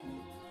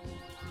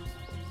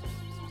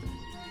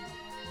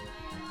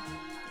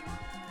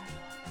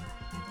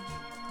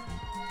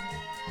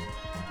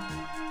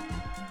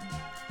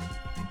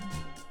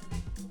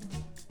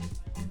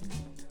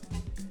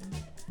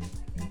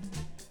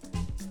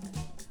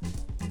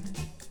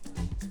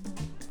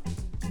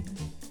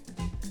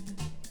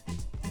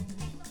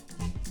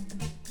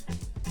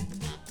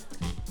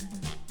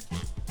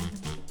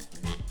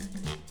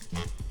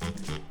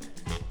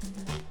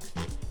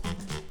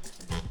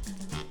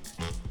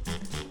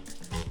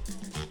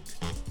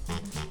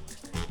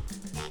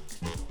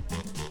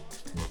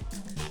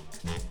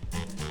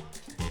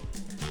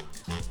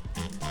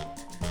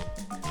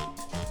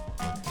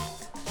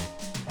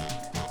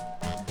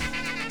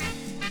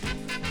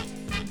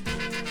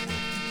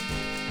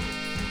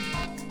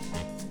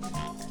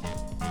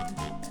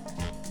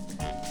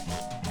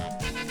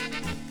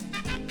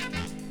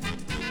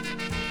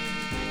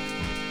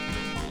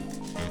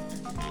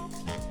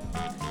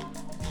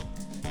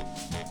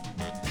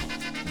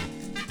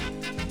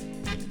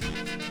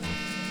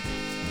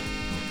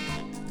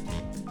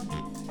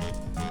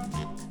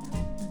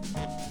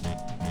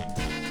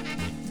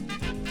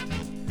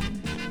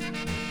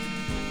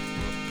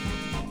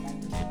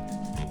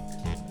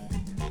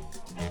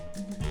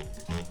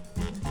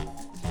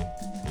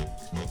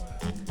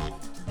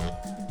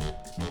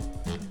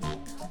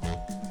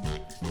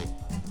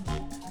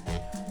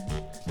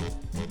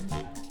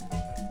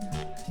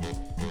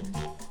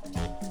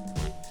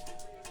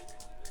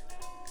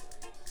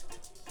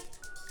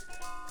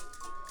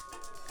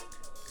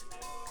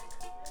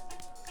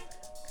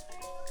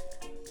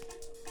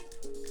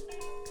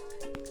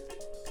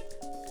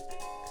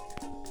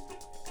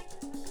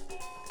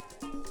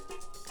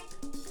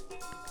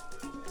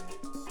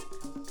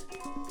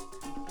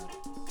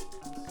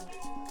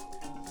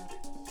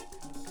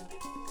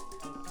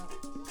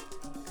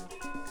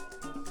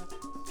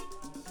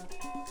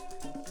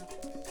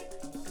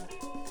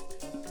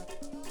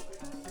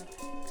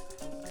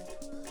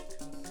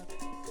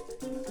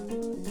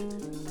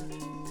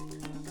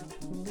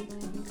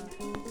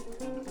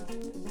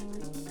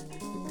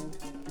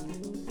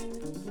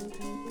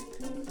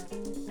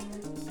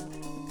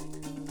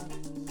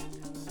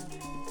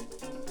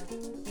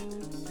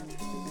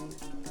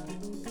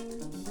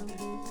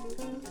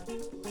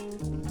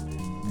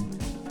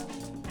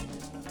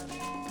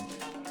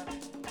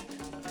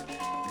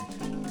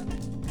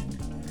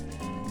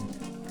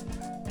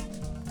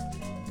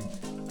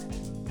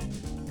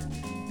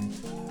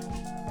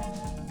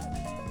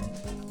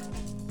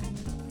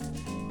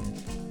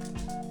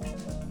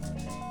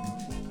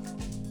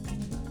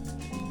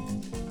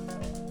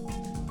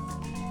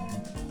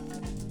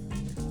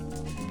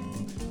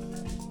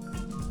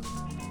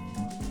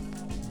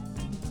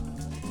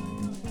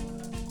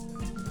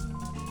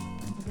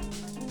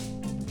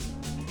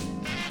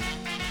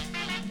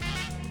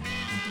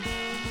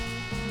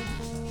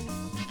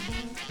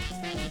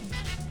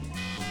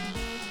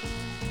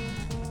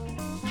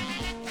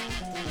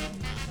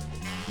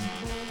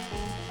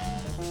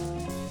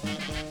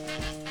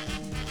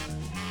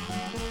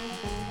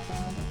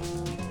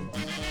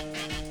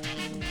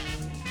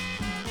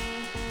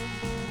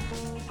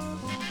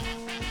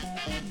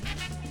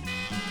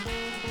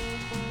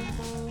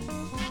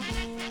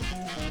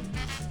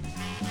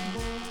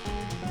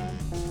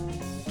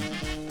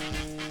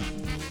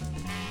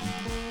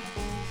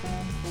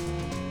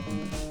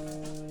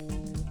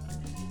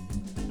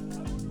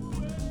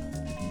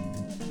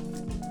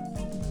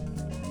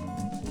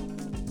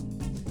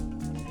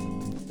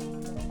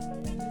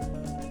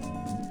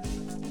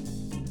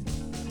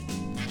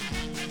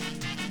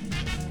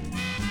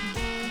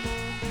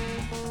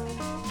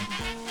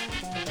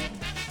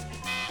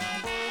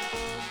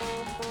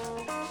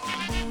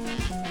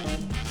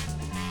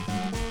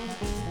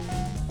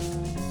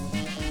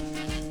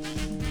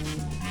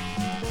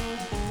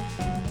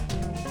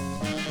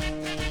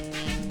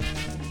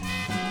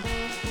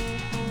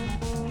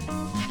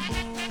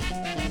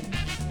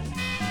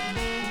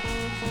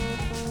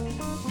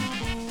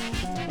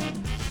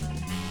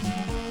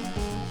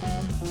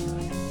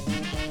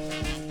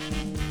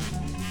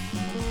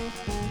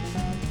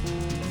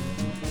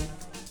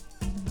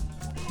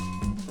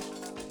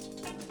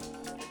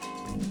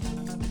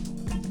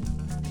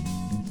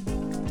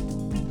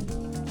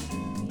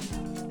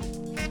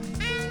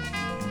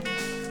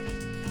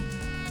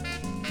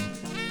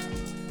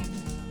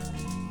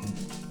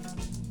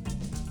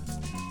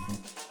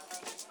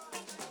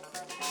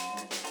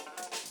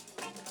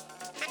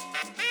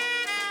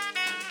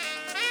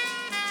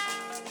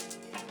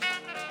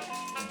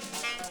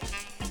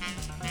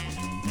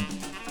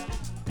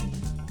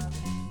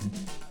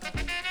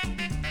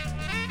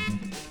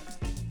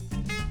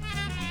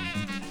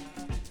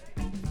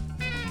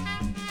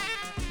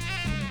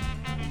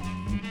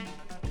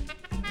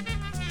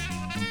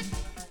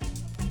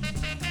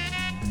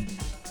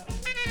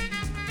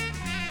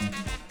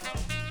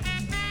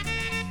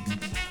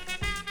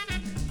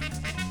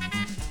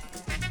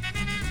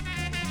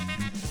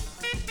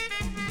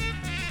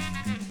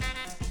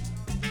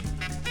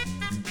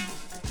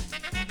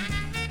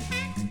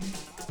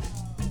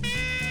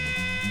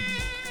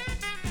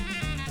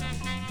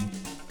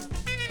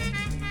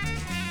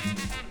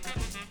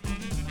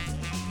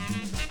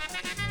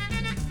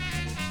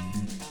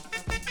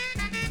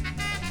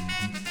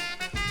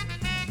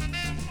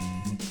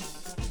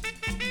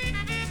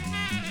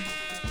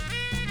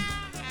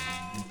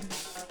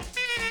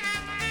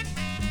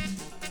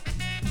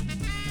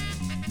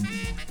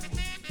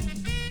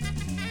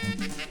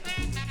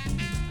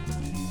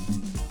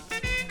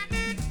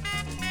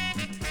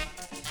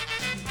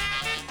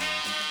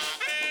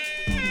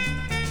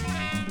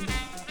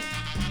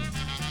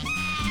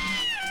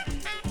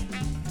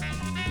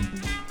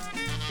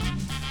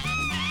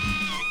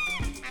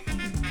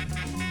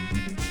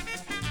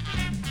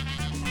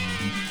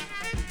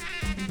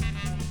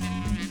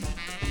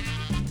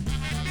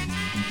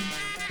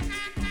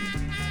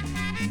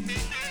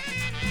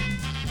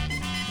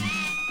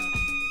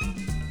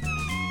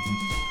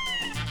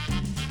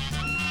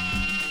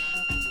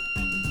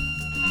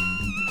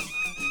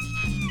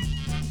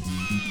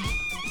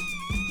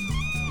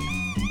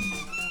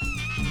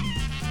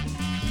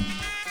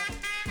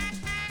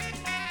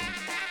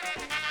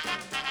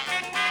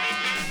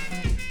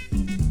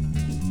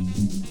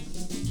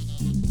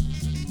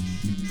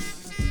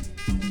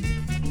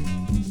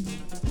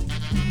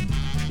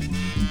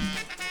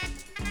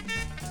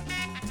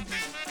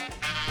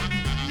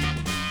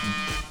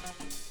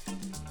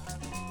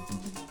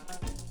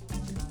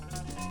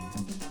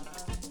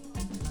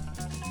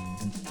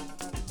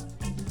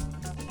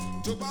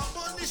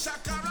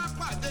ṣàkàrà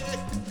pàdé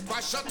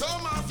pàṣẹ tó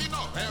máa fi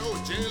náà ẹ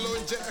òjé ló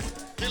ń jẹ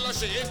kí ló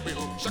ṣe é pé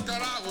o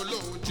ṣàkàrà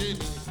olóòjé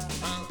ni.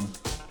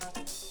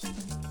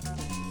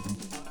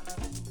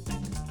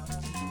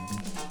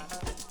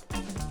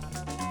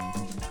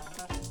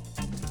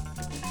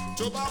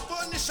 tó bá bó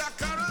ní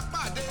ṣàkàrà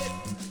pàdé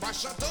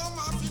pàṣẹ tó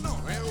máa fi náà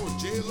ẹ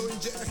òjé ló ń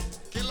jẹ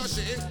kí ló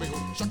ṣe é pé o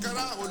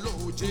ṣàkàrà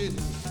olóòjé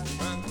ni.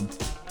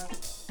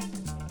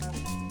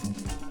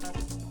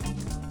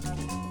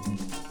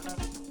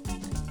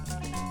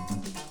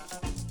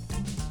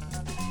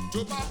 tó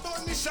bá bó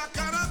ní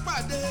ṣàkàrà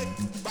pàdé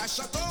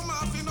pàṣẹ tó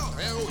máa fi náà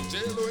ẹ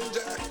òjé ló ń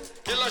jẹ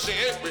kí ló ṣe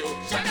é pé o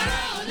ṣàkàrà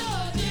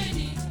olóòjé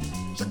ni.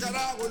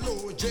 ṣàkàrà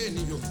olóòjé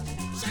ni o.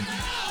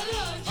 ṣàkàrà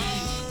olóòjé ni.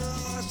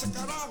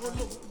 ṣàkàrà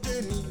olóòjé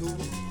ni o.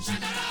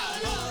 ṣàkàrà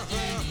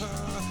olóòjé ni.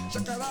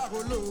 ṣàkàrà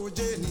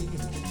olóòjé ni.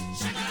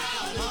 ṣàkàrà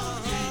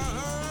olóòjé ni.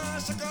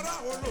 ṣàkàrà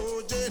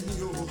olóòjé ni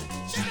o.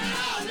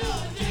 ṣàkàrà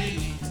olóòjé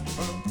ni.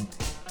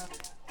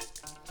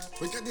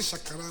 We get the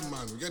ṣàkàrà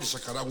man, we get the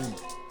ṣàkàrà woman.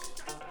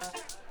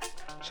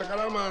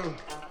 Shakara man,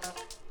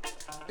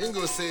 he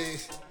go say,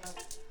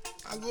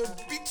 I go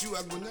beat you,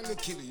 I go nearly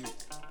kill you.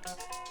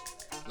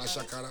 Na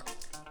Shakara.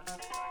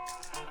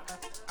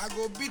 I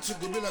go beat you,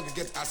 go be like you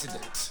get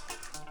accident.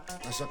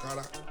 Na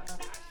Shakara.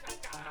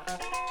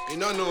 You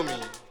don't know me,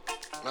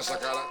 na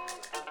Shakara.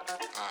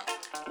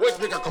 Wait,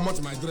 make I come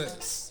out my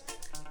dress.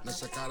 Na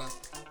Shakara.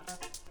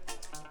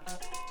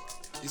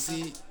 You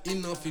see,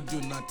 enough you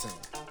do nothing.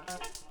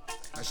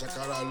 Na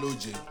Shakara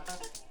Loje.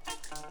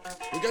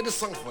 We get the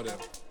song for them.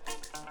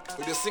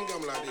 We just sing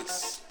them like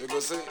this. You go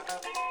say,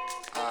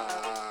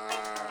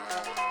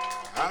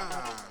 honey,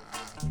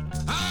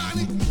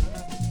 honey,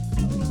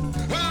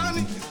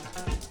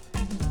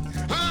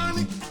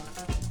 honey,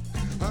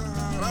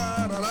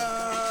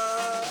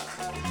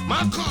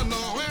 my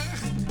corner,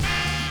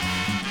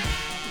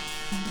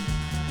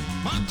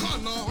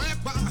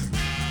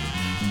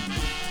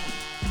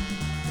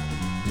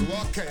 you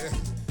walk here.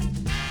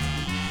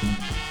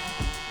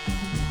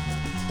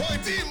 Boy,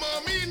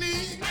 mommy.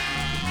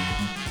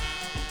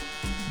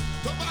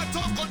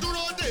 Toko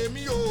dúró dè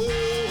mí o,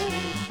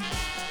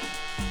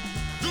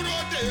 dúró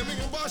dè mí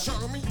bọ́ṣọ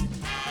mi.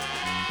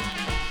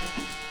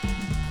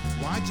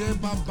 Wàá jẹ́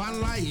bàbá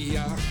ńlá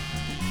ìyá,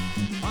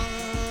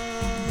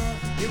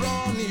 irọ́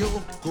ni o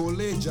kò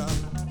lè jà,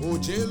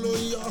 òjé ló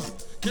yọ,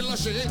 kí ló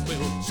ṣe é pé o.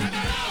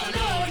 Ṣàkàrà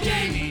olóòjé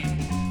ni.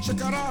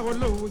 Ṣàkàrà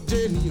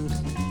olóòjé ni o.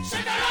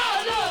 Ṣàkàrà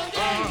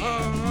olóòjé ni.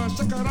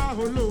 Ṣàkàrà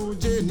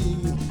olóòjé ni.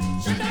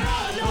 Ṣàkàrà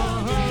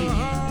olóòjé ni.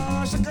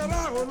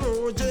 Ṣàkàrà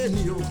olóòjé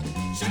ni o.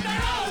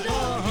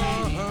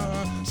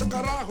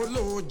 Shakara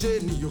olóòjé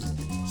ni o.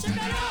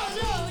 Shakara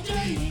olóòjé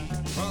ni.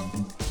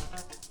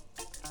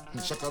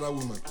 Shakara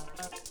woman,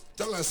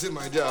 tell her say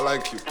my dear I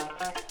like you.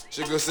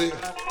 She go say,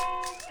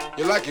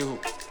 you like you who?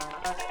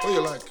 Who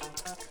you like?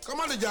 Come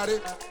on, Jare.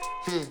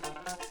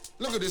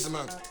 Look at this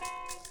man.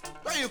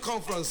 Where you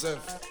come from, sir?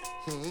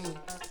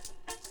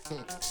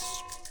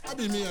 I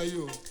be me and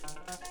you.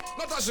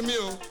 Not touch me,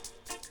 oh.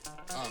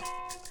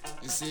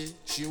 You see,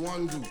 she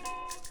won't do.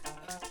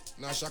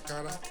 Now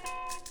Shakara,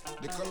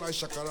 they call her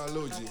Shakara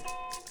Loji.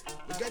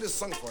 We get a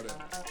song for them.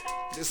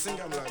 They sing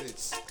them like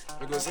this.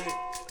 We go say,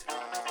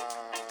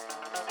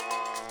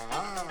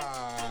 honey,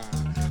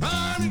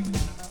 honey,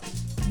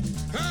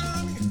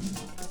 honey,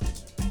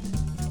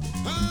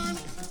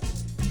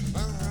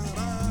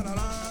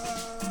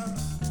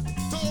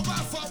 Toba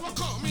for what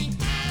call me.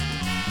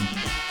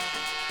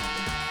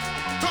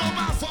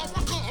 Toba for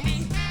what call me.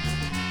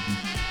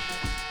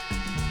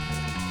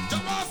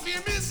 Toba for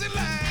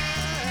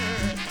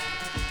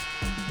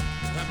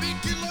me,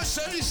 kí ló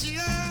ṣe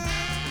iṣẹ́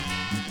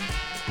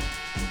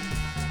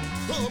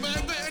ó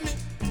bẹ́ẹ̀ ni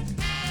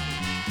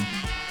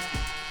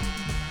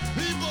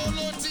níbo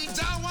ló ti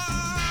já wá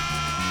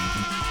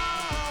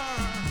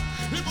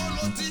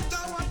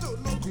tó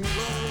lókun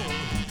lọ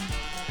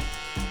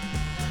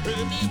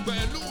èmi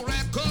pẹ̀lú rẹ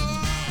kọ́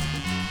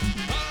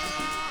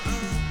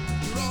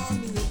irọ́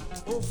ni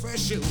ó fẹ́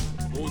ṣe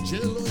òjé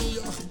ló ń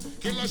yọ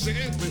kí ló ṣe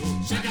é pé o.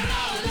 Ṣàkàrà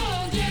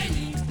olóòjé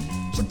ni.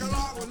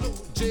 Ṣàkàrà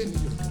olóòjé ni.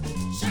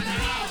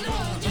 Shakara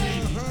olóòjé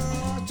ni.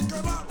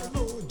 Shakara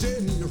olóòjé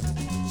ni.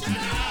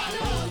 Shakara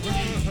olóòjé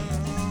ni.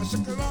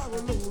 Shakara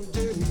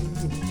olóòjé ni.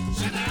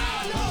 Shakara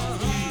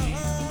olóòjé ni.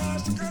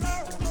 Shakara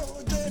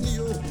olóòjé ni.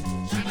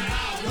 Shakara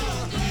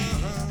olóòjé ni.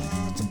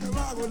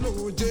 Shakara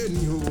olóòjé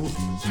ni.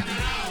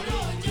 Shakara olóòjé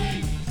ni.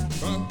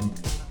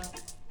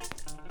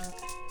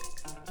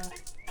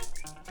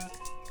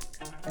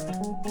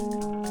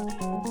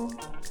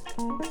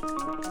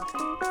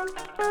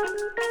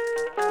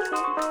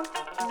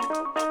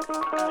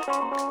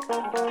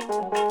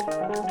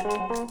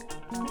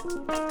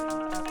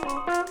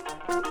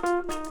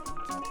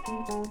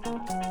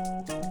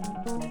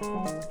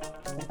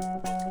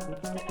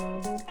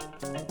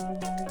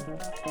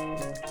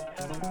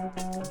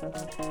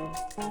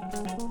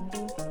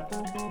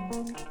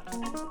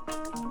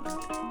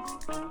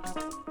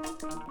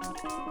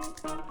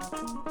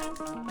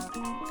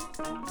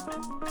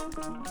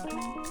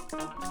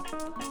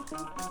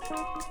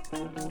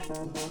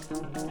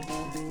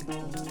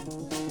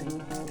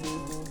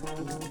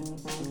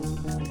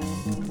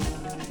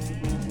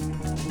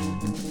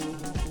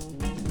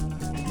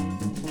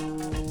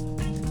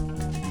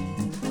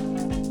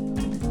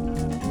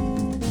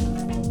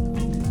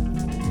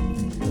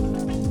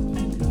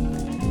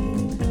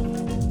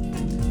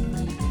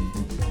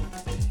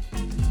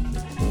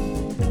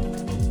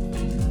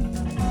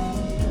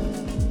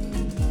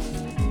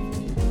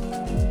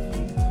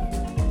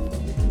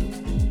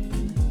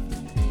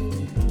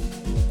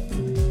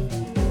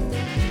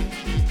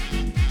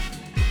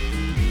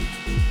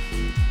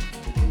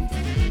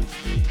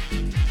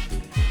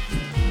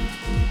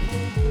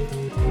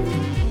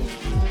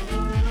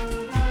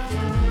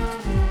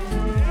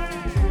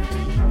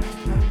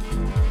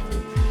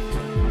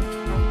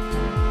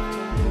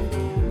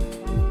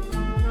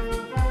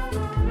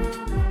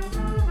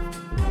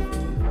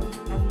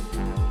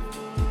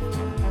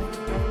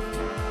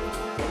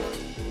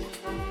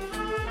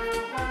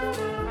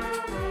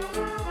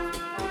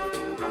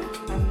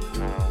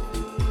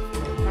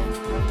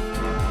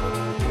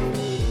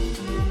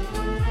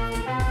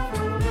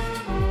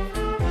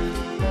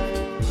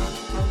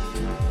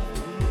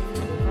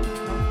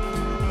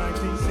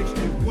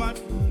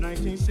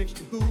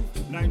 1960 who,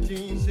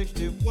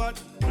 1960 what,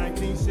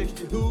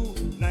 1960 who,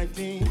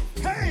 19.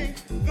 Hey,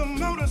 the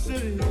Motor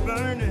City is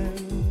burning.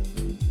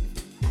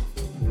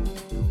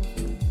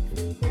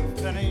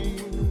 That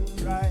ain't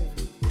right.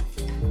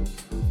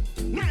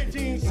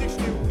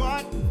 1960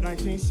 what,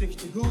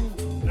 1960 who,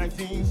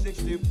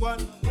 1960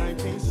 what,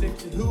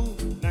 1960 who,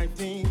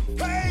 19.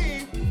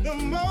 Hey, the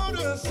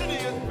Motor City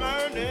is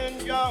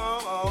burning,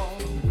 y'all.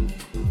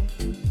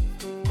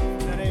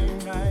 That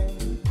ain't right.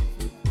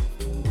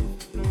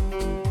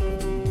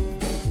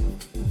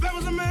 There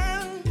was a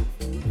man,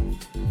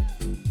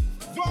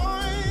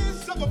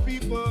 voice of a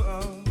people,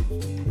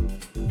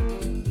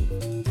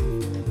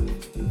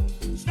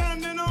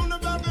 standing on the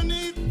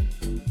balcony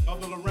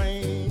of the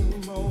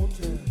Lorraine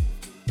Motel.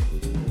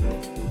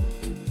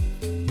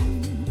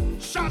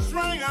 Shots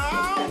rang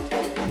out.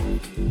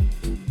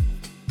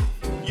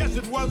 Yes,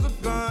 it was a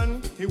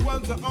gun. He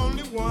was the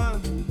only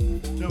one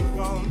to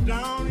fall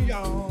down,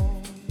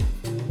 y'all.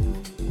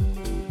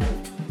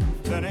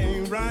 That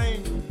ain't right.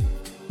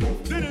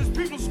 Then his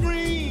people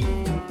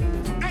scream,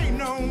 ain't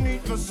no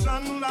need for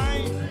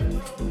sunlight,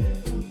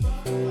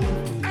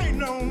 ain't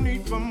no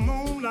need for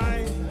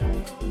moonlight,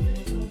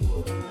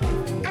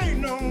 ain't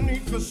no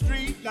need for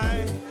street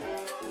light,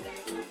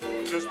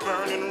 just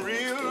burning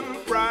real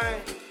bright.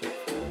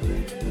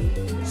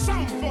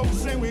 Some folks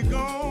say we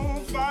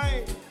gon'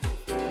 fight,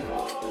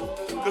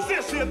 'cause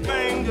this here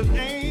thing just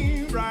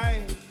ain't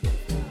right.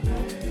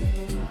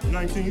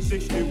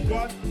 1960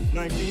 what?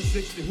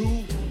 1960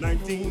 who?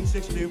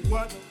 1960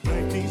 what?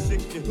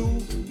 1960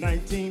 who?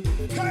 19.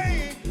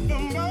 Hey, the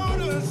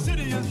Motor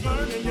City is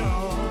burning,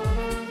 y'all.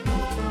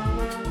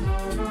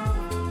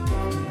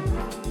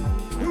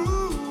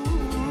 Ooh,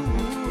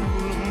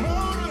 the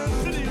Motor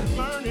City is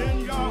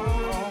burning,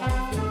 y'all.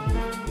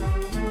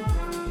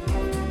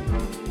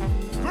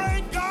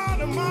 Great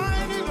God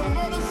Almighty, the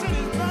Motor City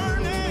is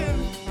burning.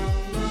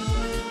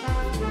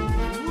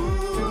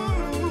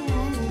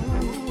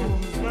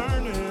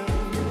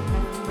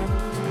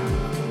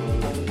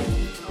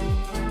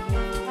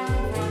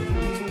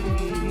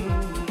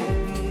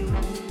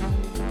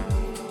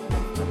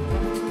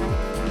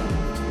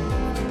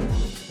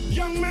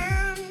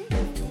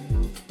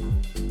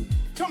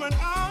 Coming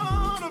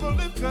out of a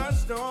liquor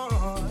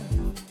store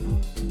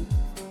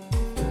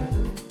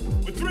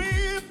with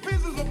 3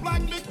 pieces of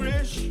black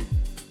licorice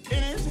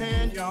in his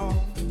hand, y'all.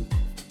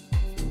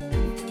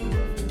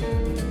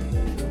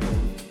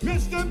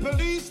 Mr.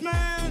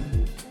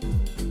 Policeman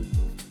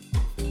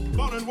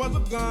thought it was a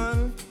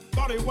gun,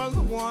 thought he was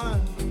the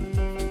one.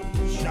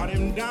 Shot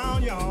him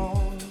down,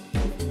 y'all.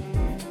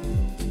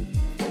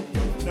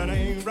 That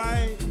ain't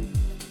right.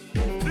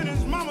 Then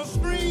his mama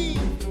screamed,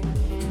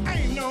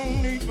 ain't no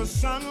need for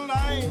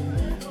sunlight,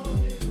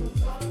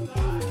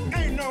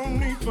 ain't no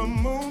need for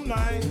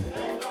moonlight,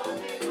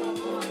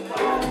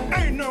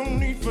 ain't no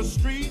need for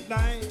street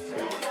light,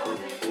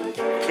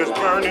 just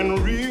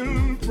burning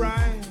real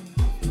bright.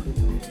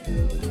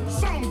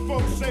 Some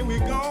folks say we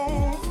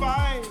gon'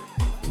 fight,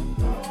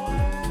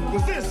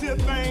 'cause this here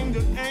thing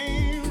just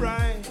ain't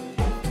right.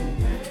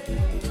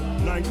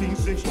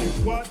 1960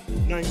 what?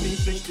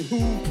 1960 who?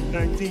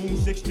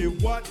 1960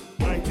 what?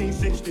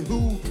 1960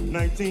 who?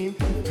 19.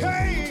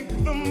 Hey,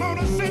 the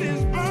Motor City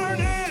is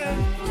burning.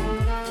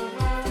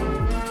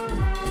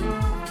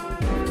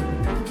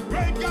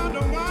 Great God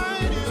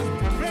Almighty is,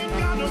 great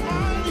God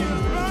Almighty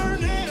is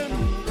burning.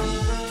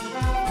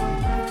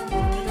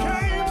 You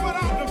can't put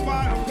out the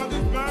fire 'cause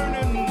it's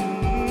burning.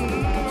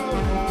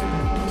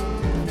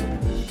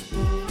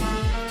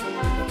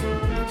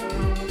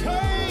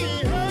 Hey,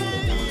 hey,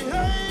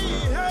 hey,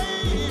 hey, hey,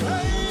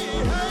 hey,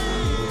 hey.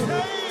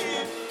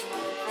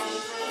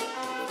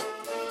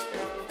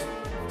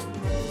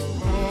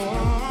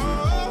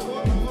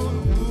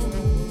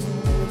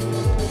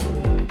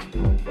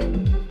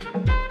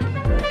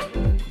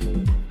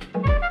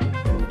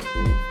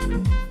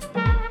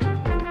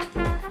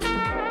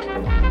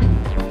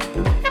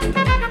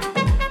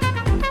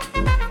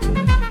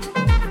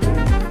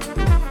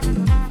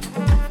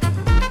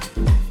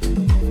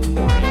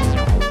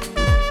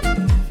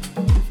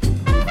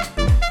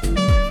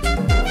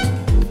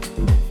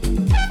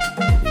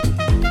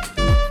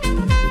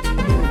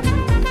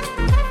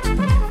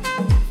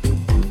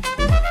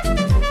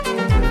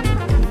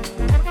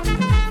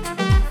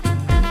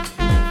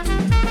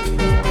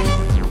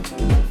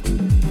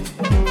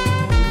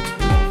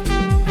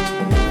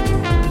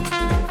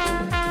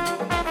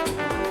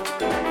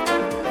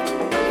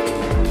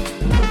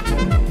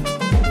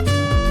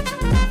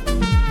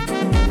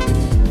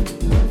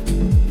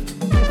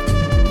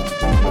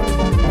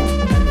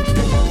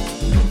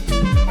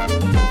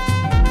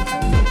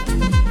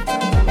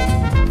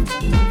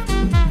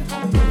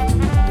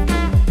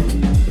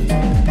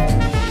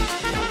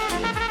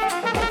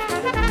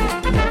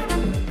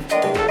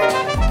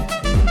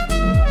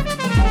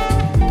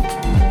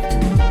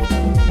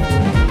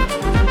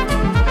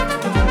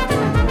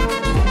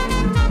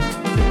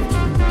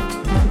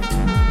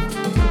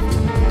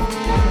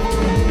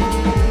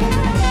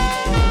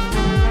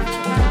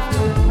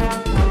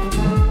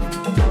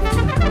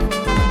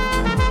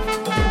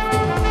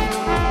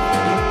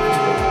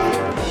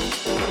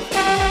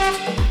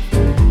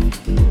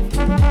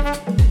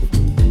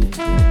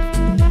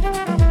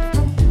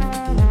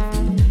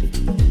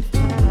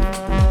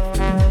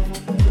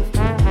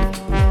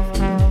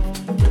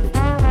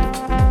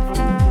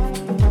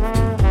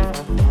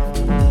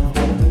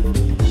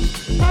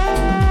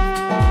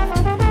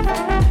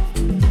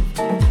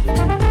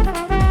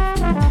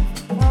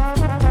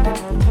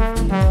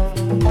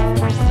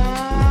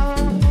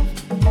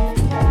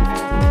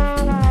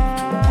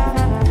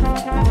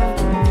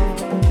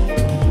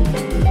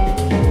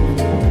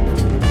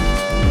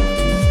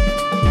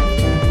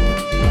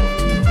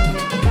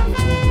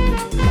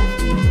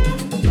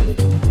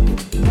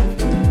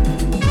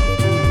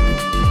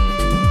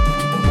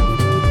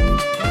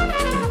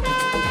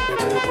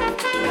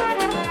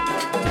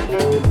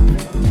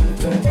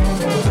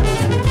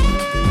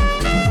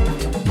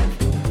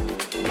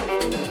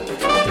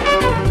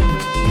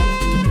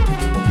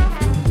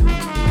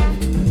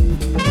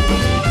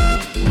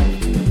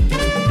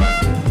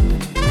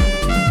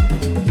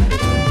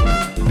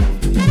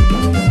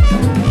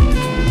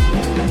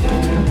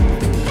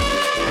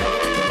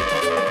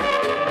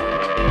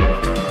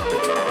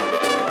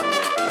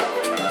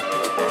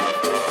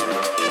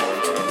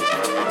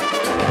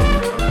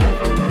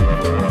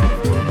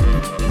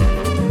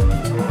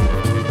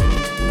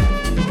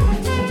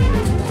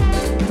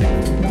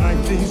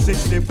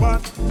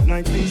 what?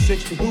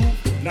 1960 who?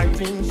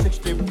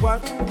 1960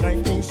 what?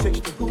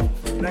 1960 who?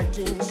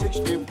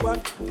 1960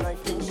 what?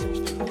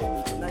 1960 who?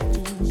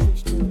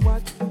 1960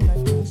 what?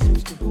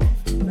 1960 who?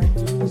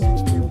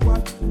 1960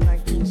 what?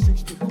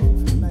 1960 who?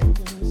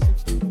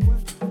 1960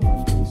 what?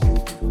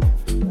 1960.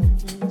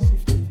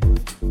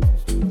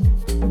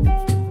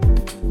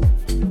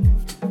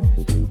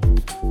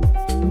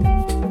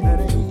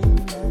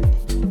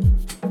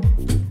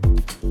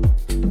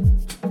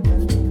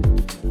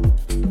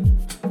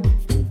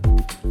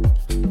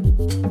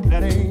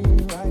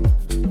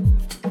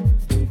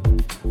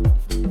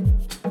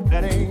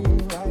 That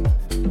ain't right.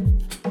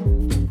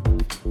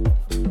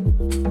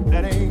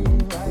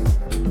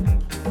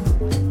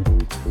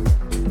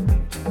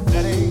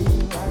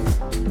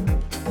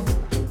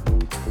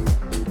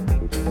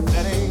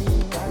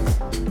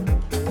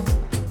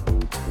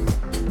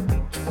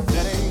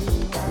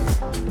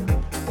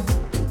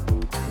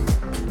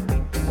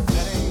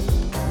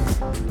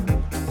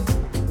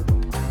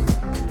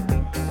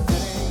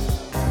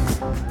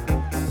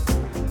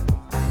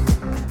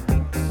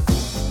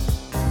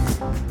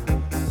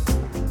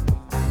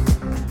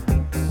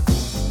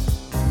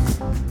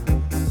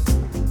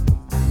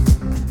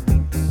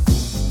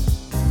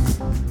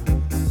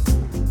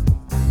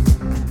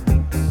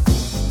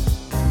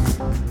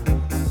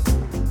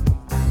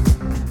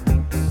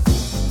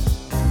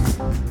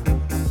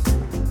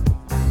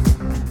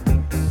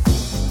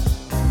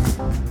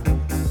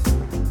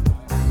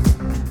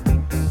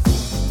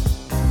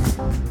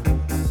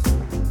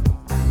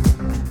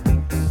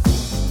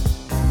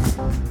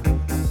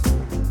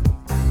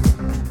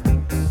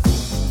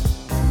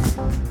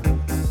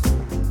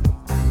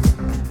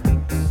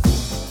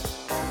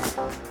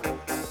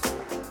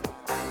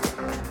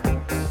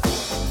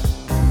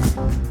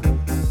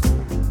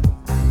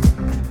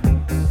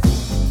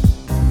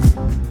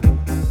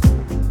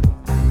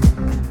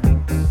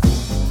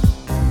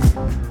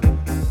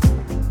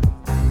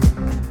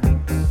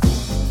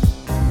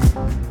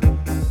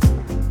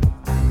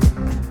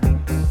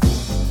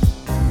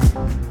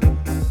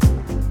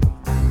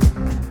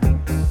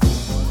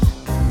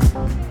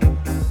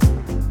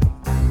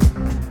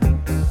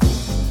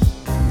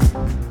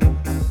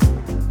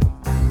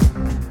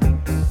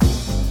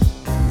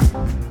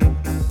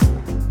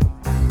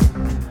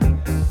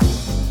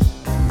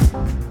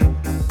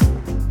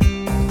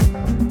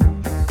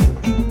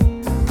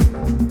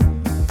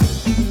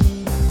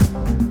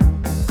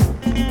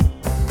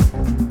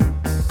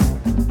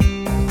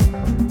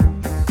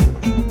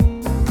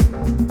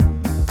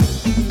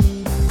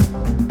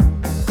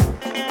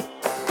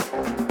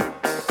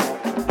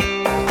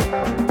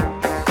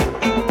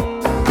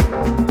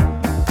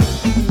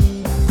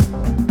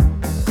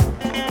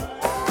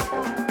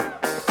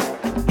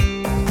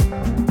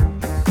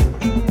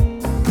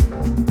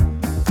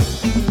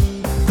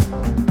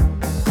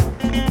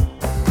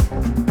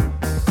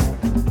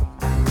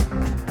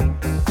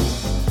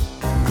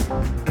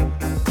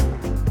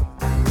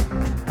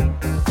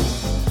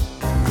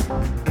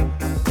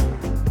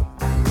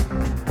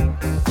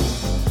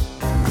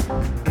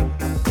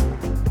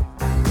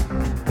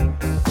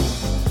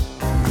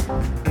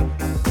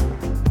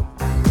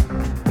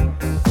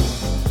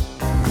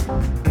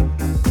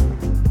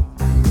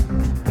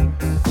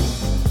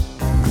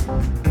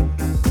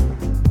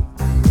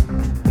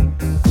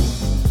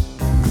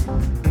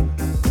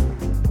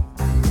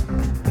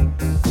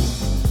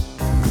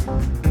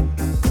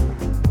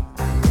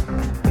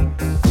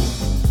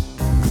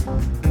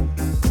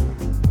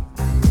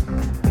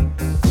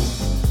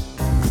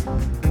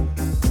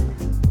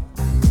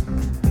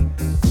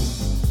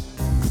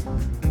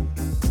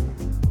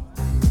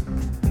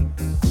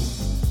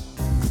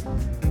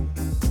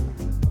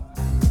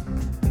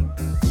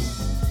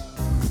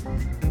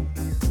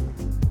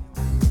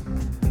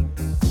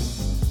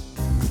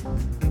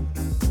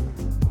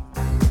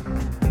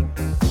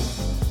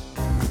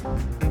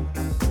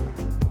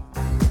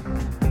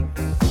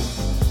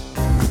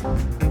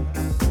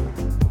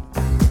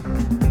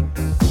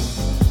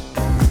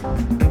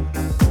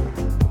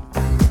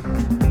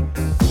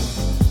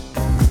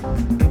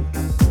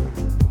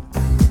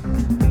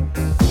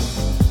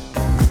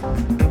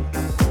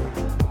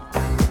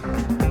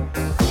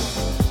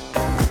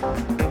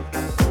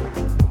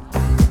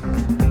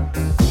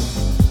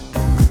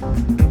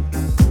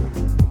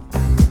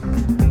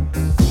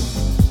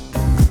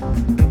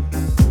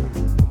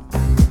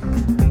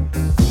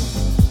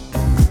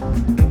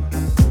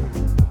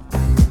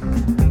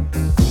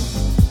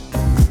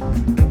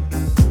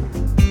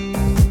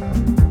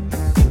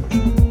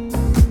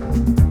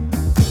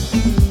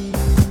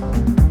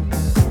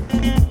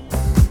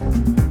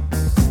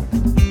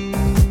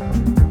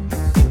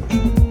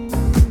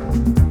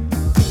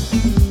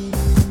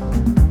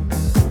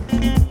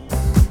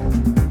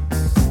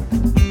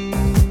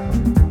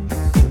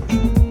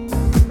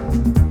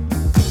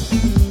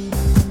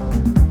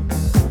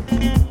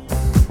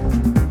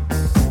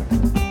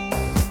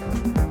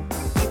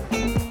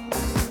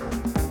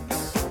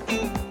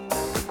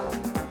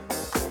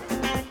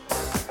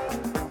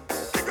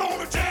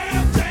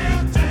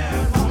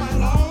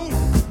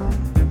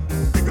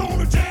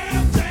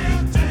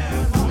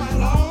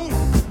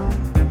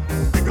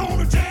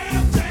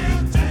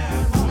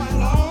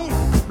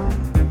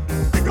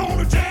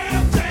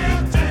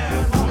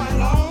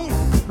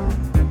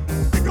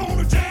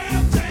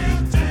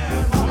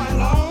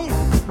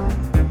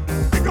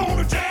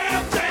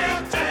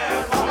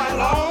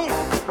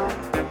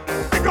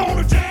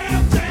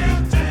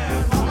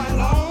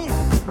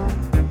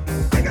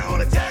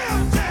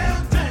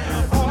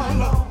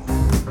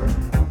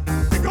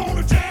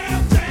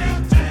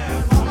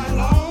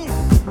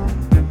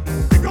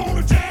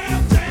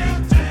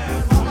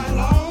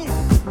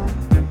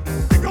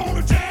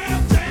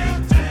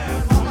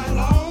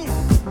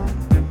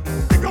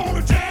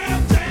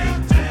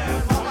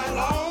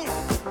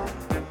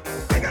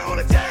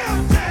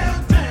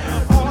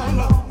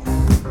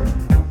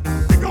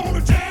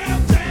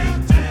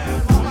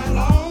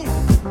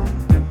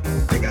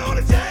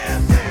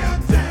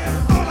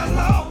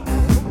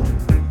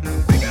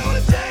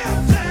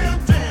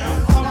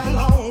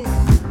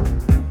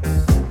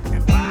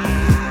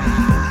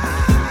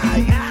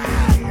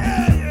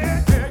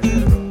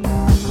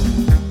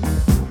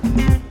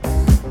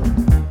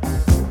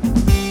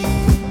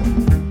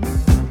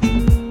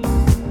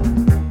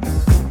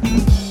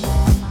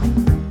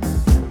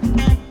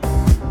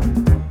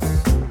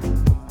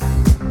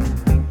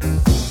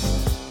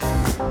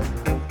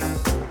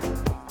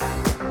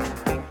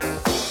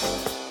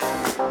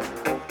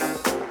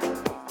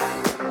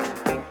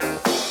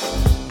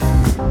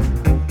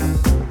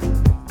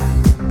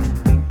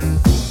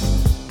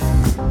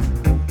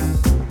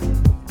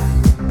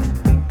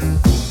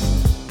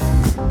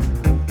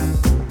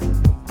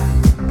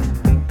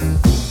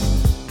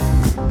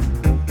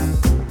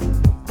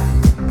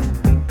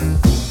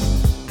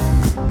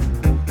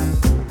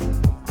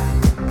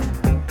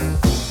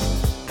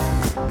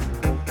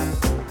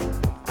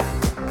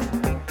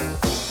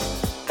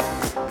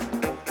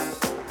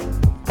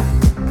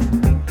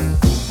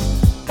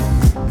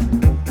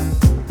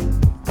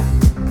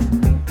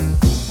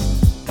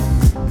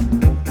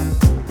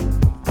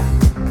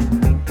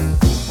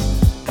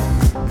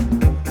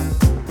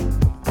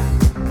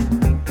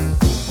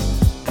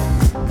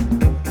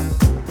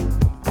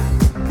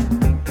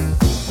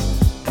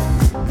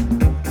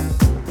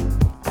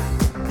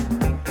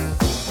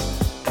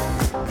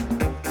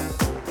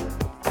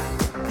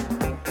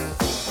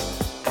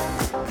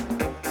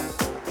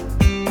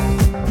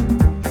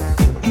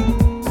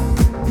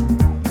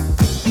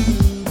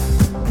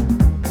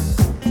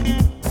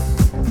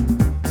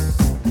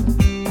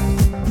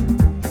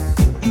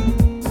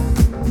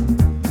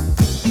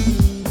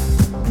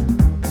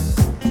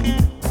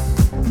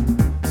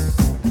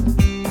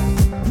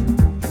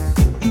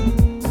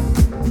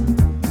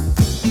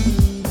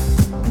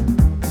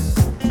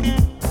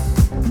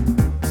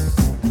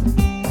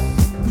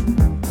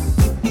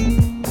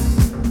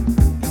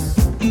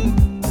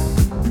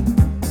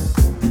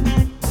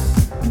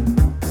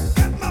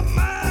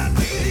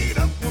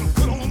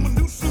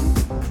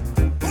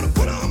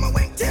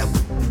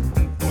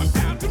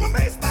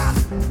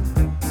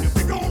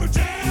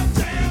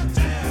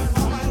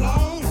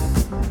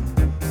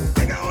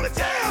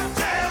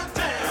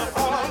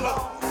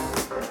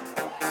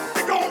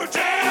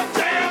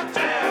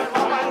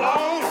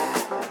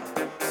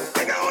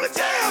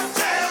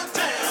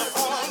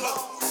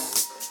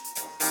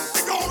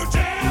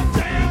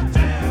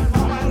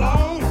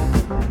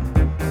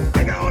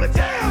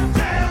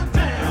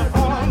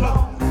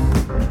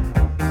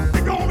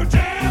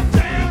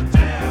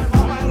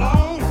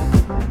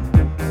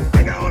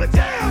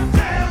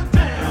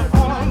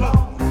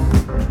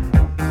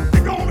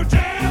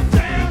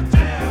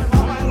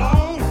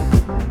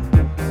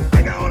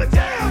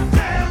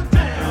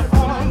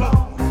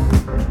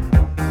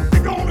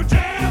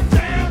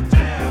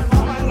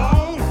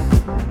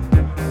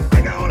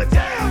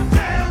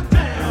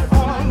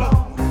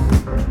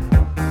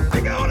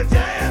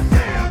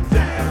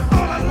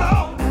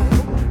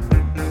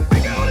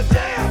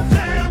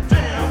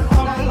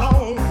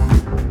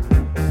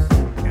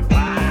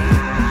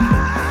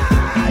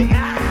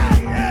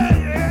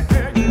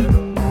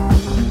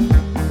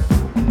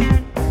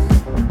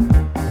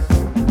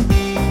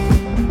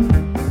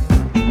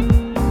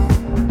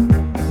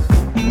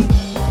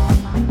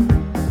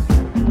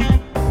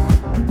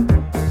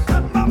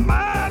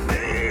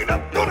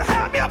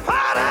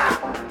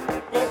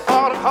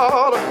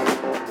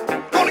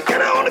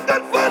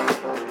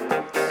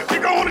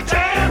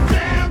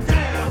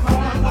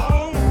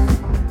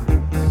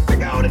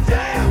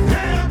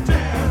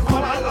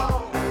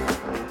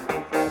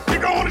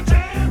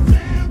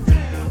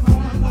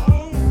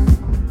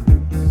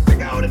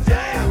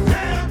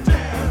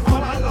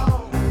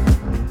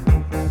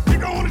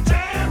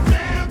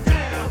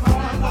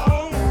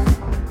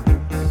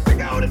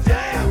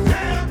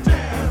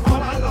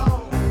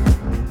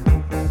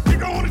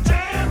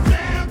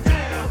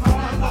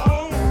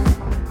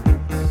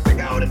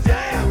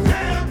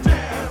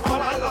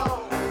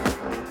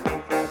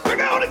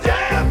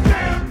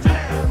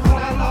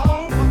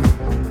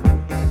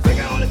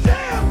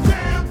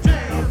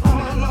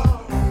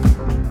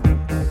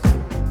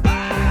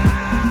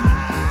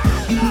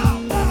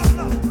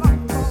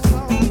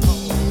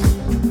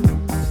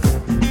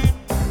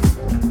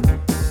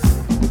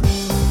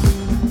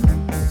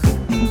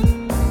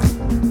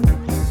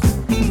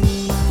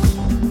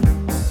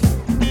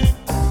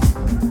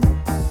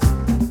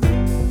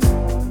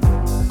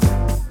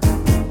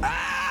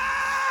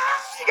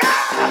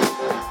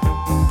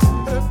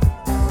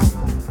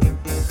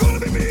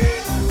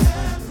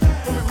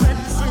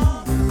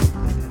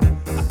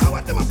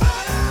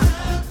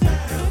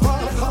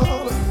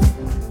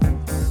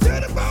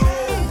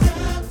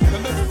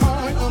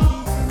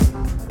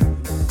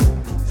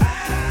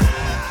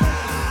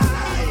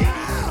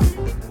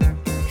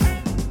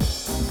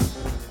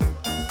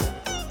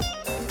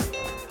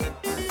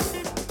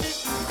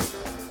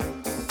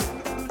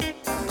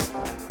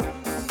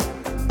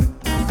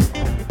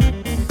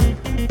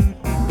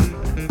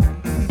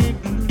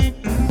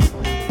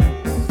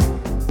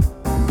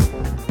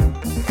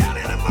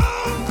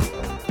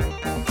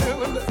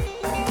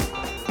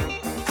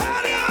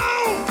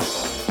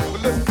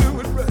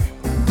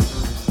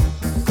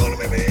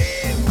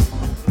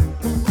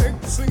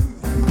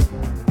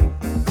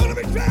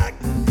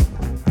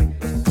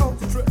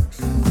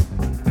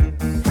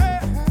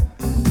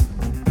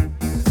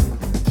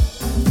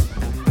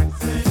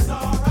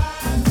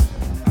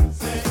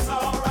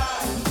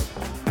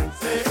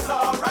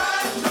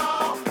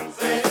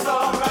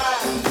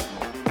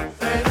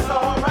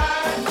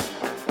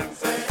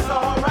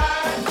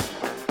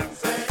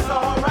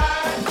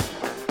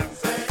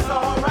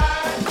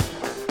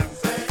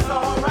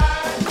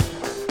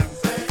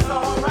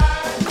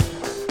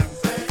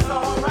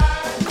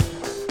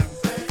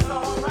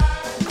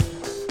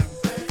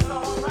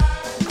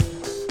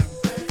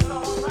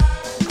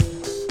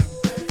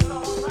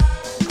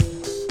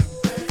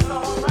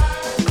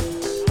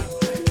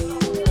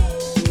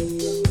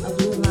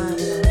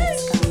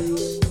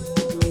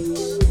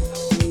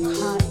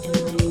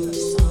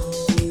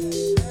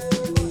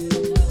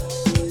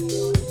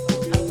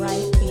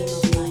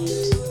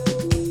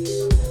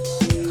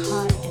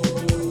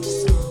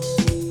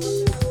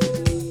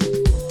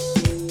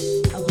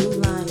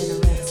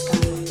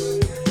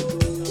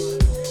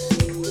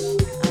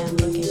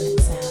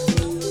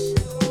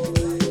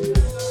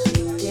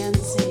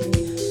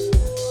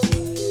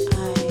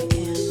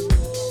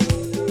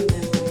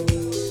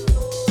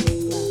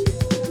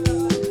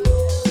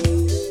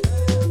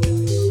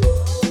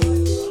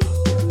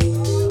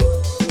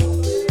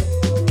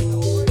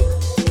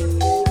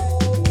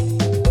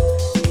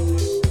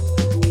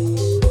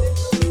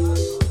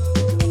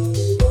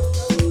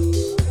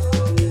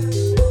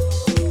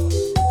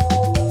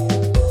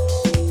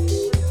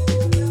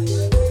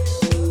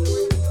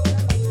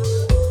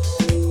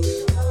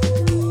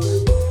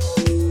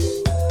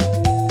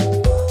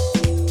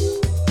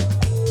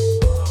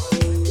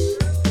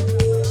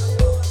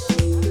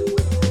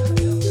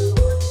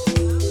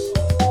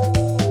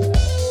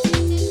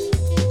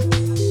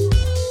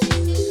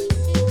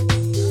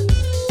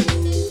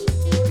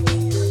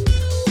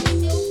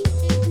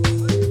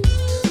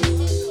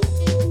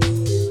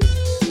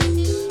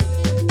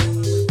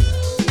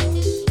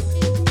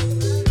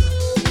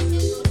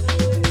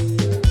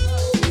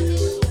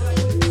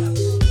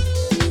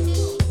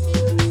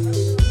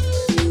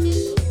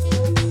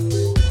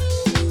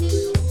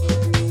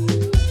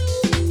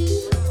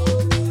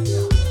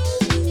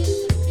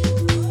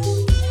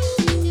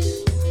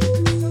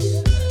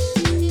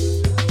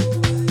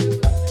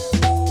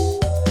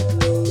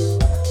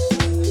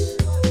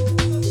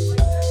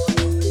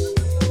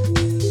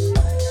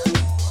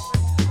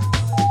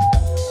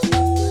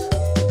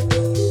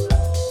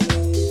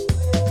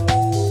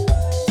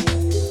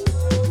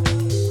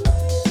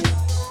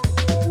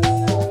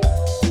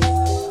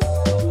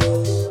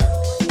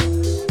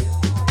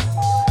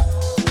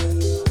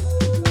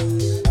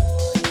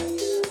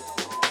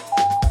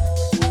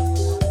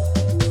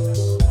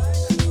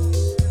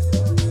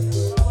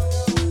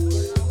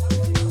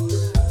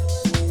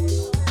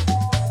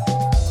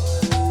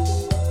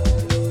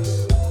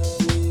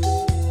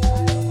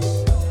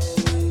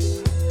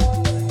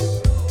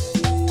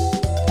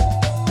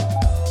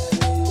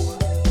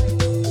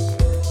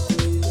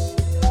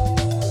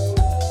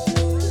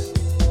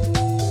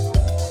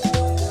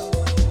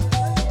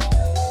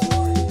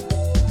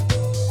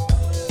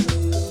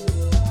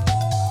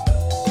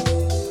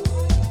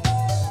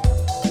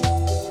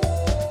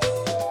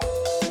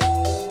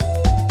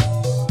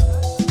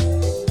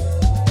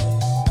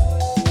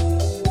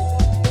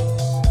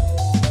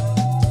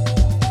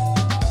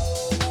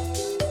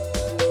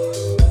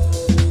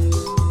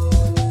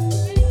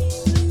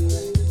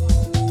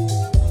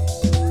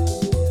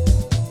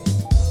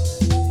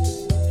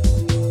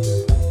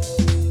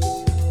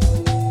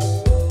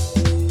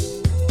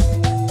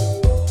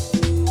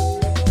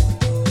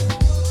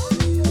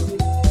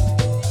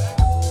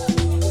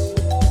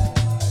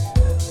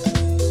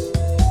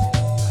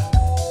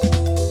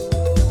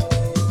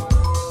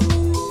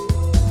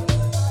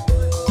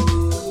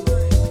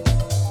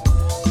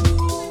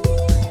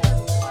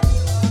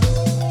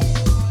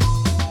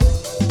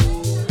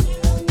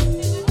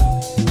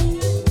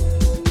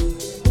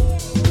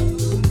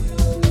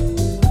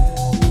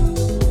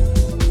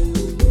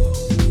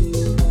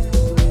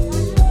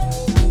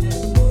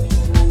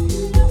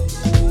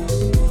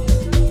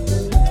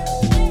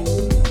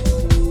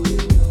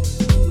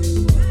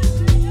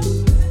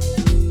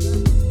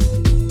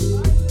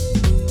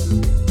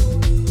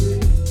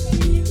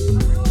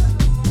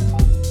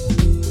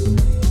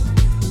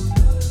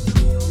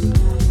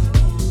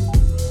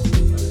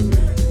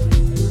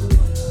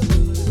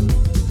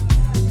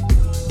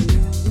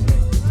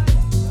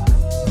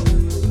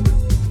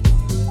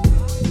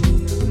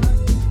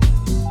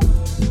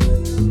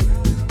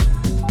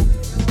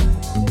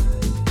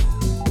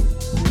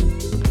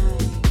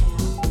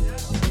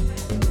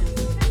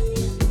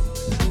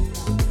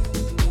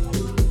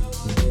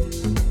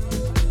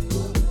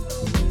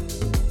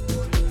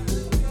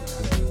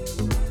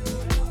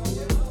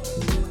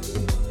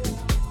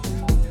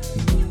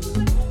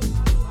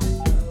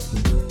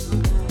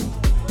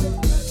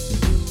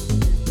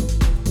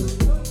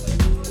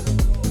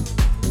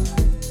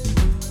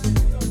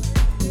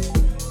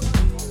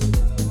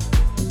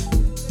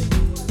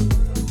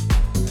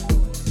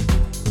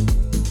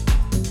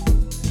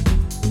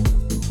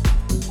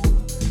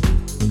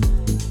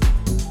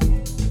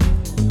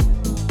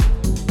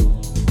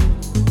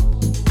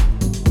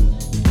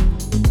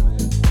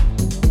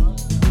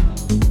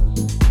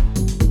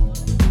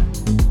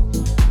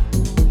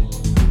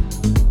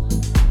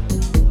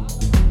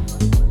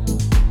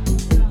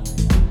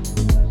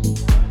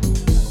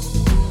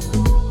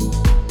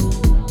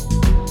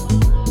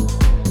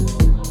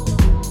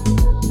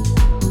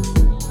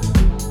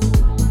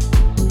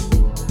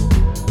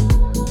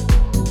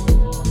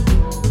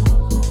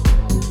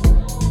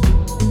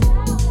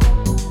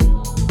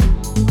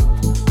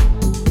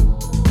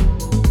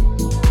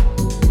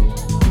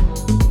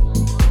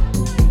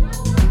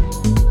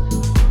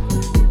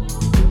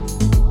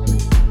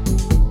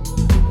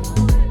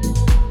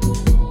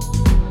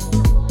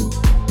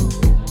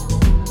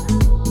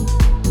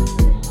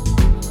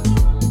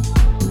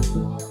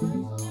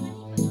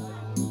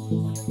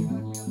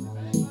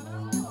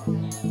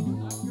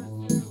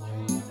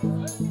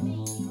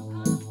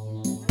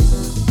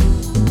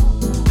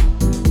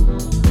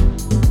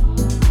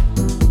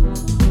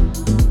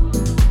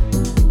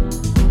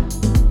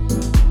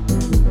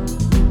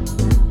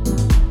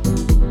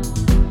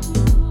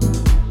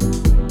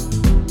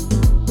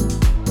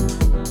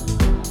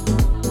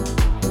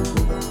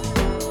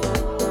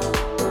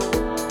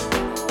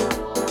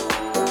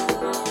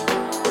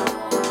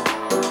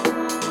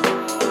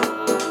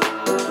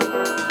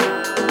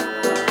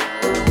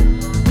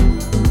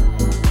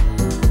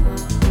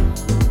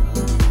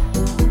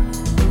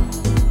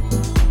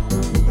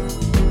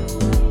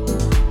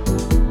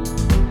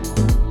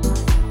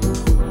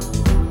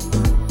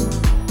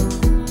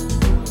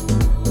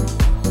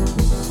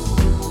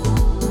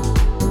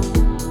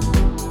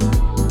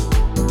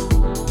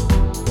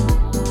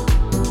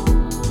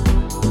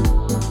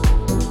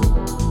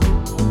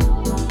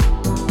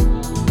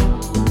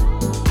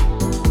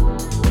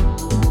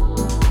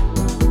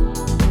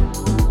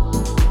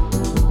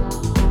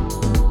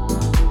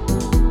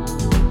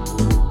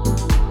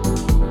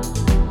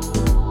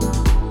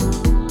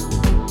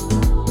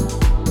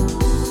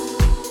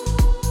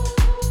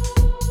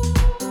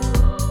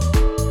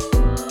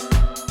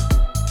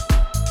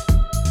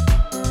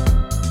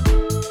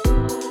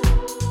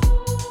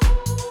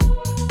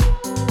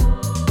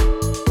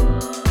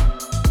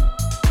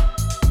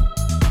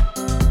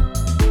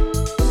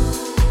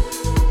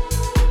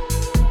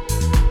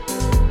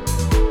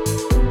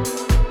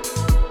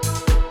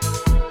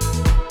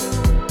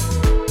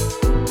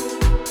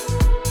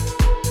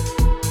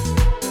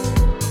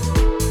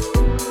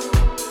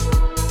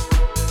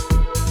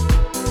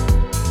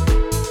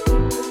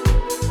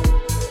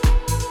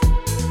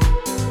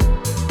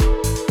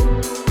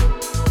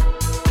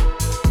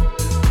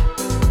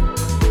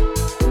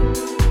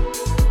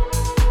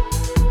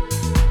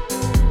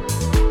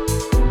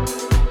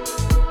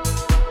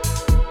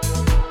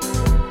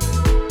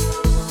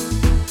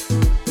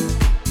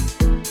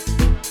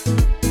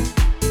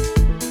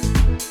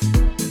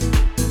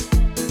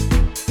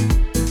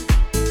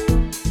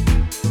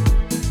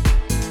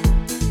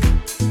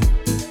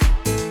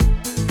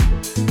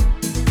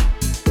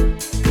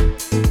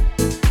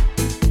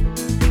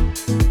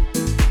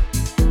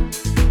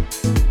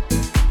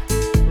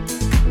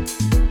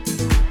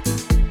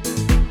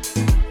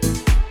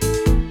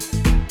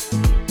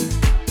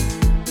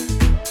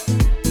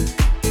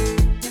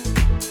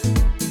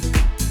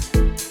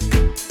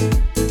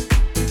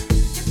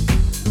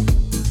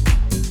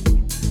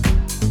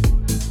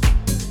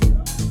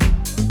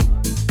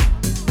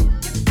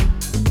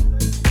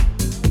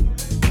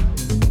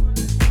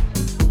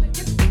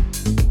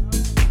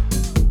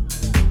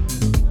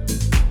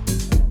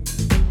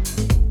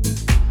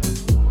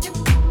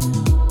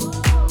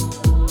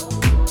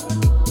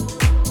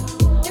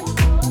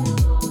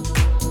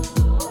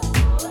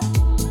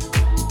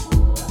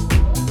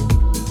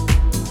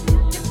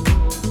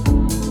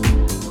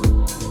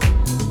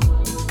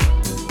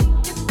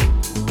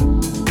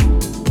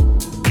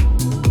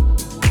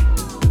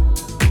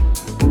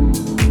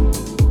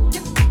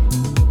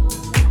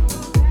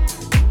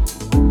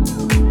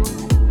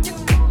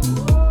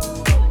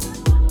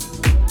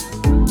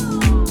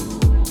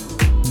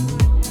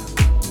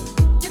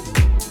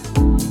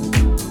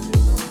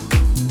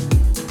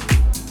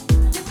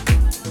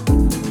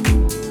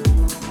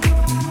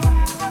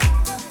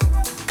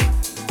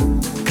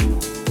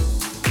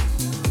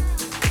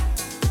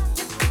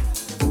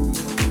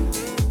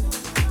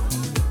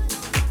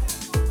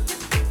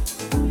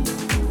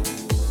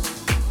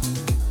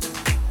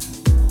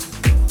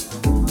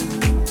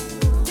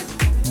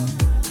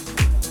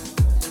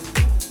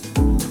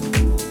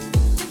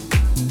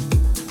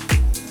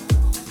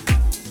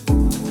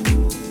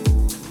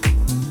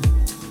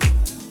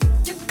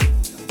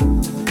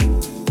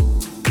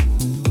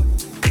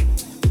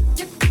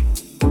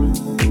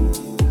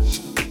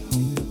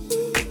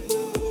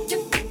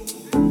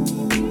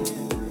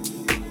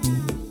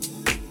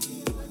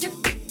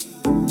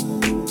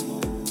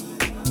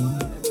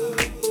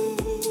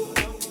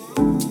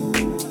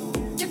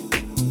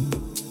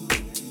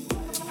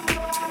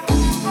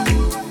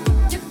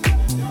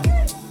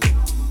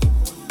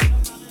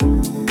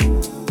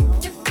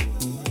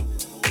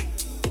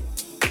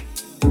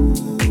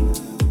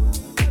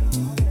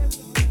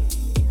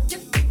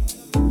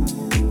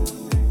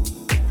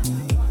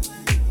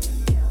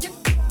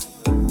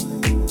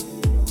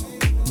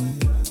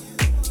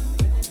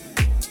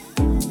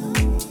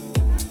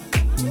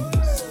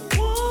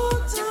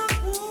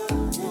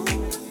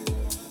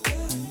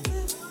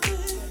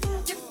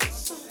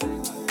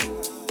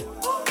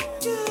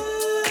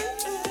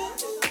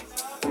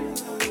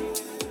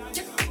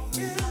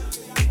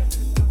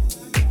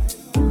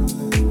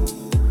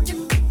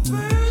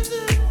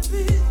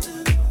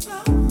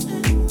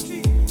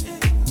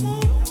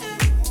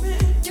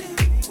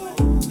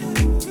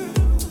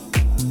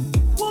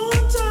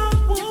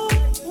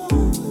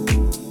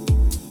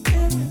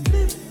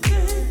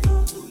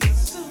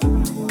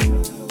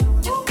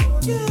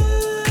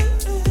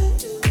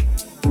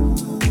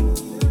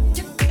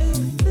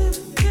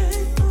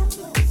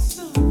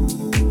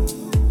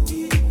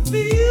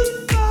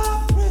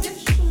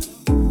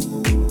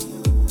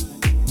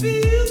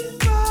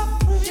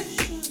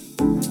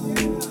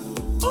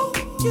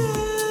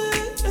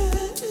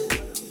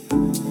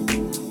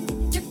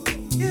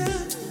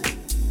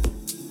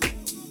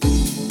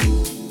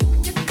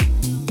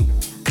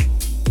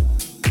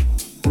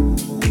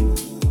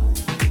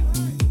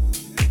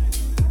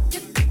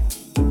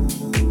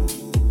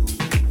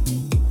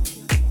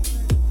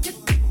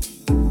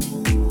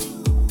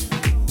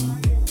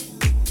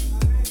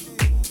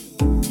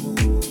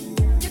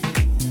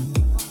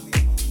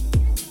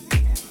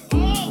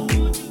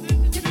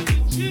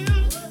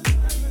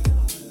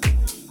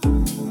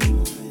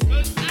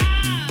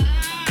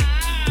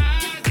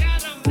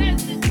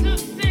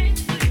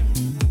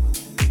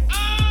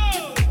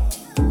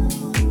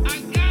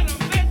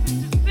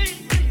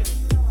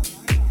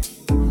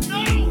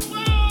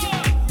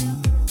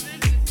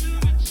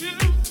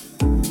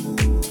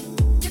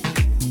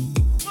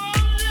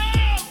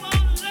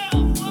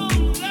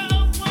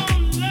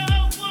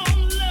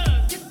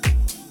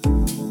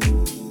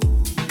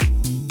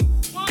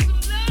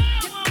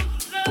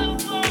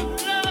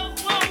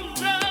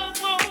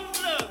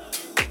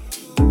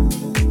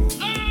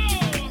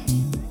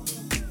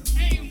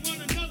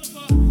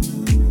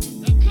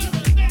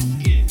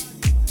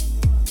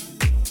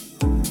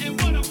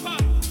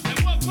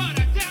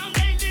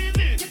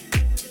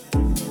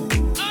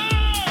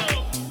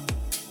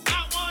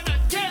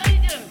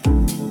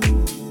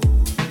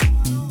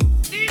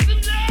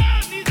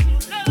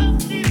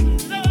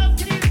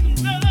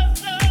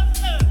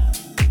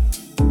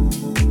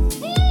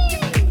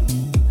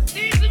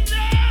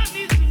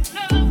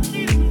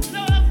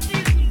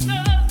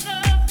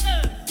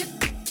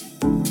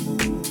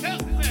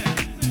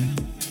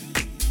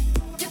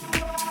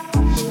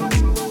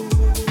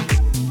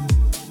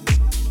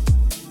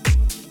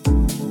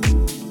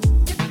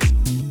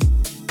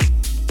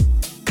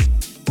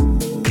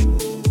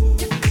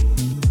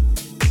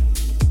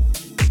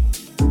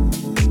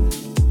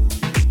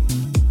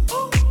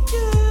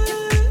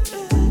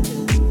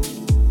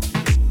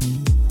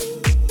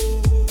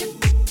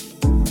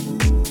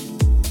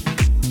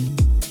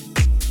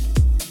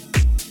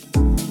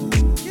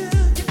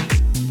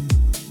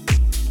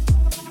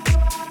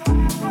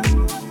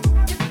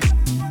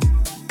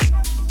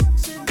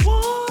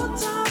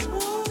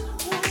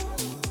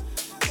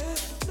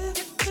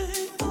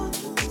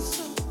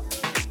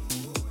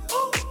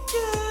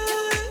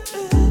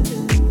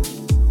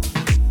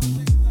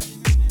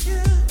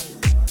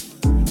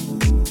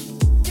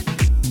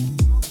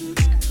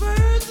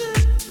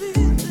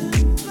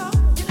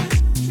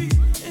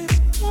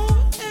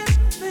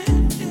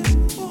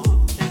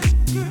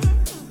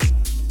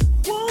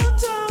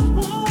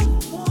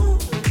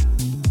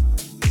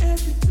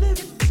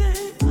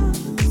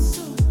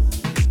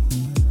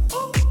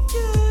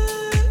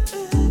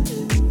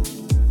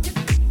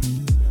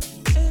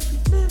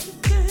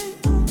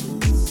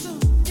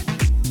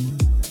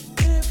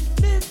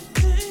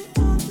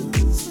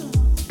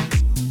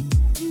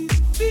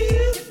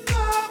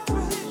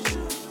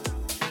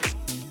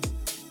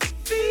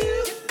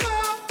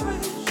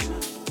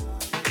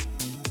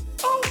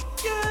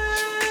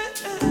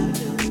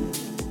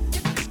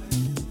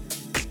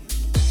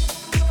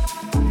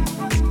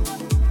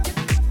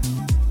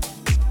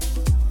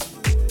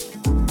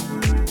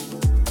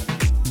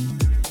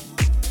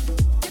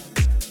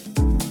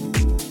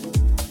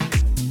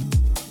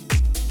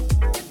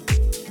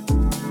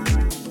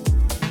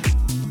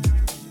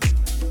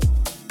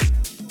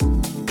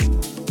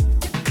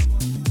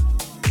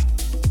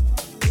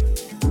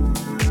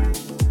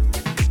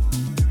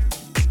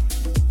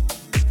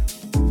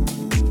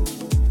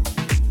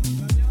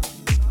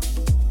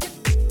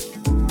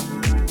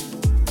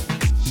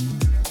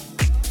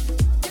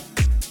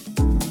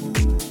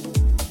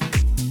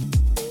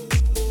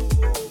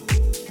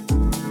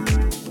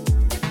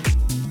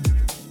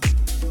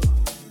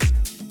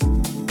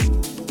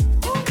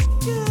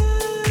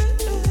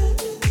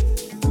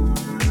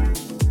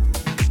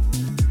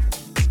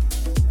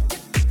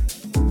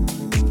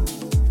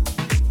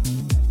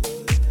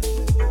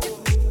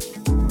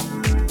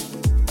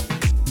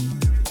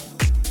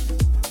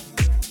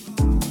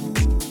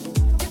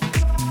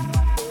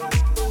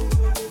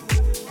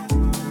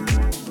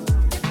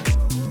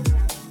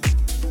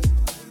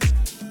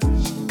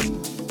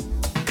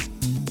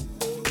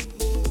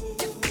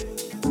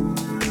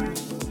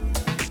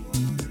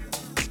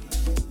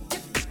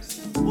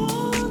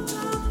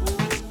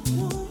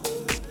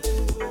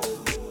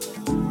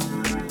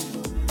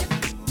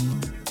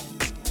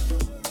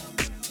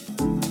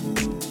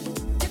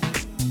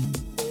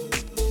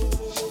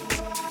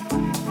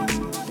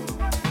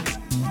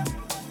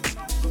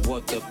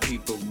 the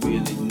people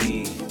really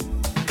need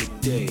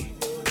today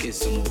is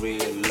some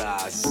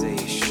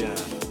realization.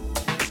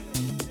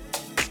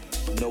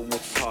 Know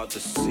what's hard to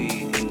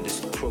see in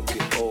this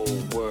crooked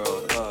old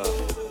world of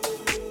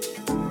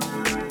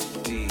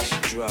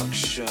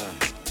destruction,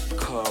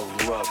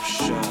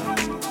 corruption,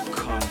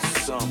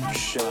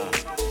 consumption,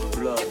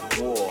 blood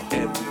war.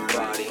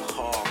 Everybody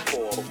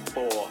hardcore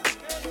poor.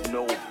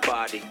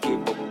 Nobody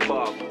give a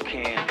fuck,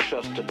 can't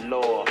trust the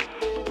law.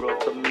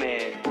 Brother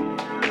man,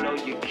 you know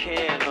you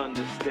can't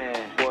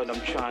understand what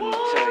I'm trying to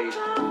tell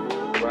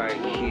you right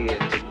here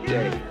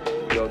today.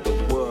 Yo,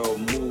 the world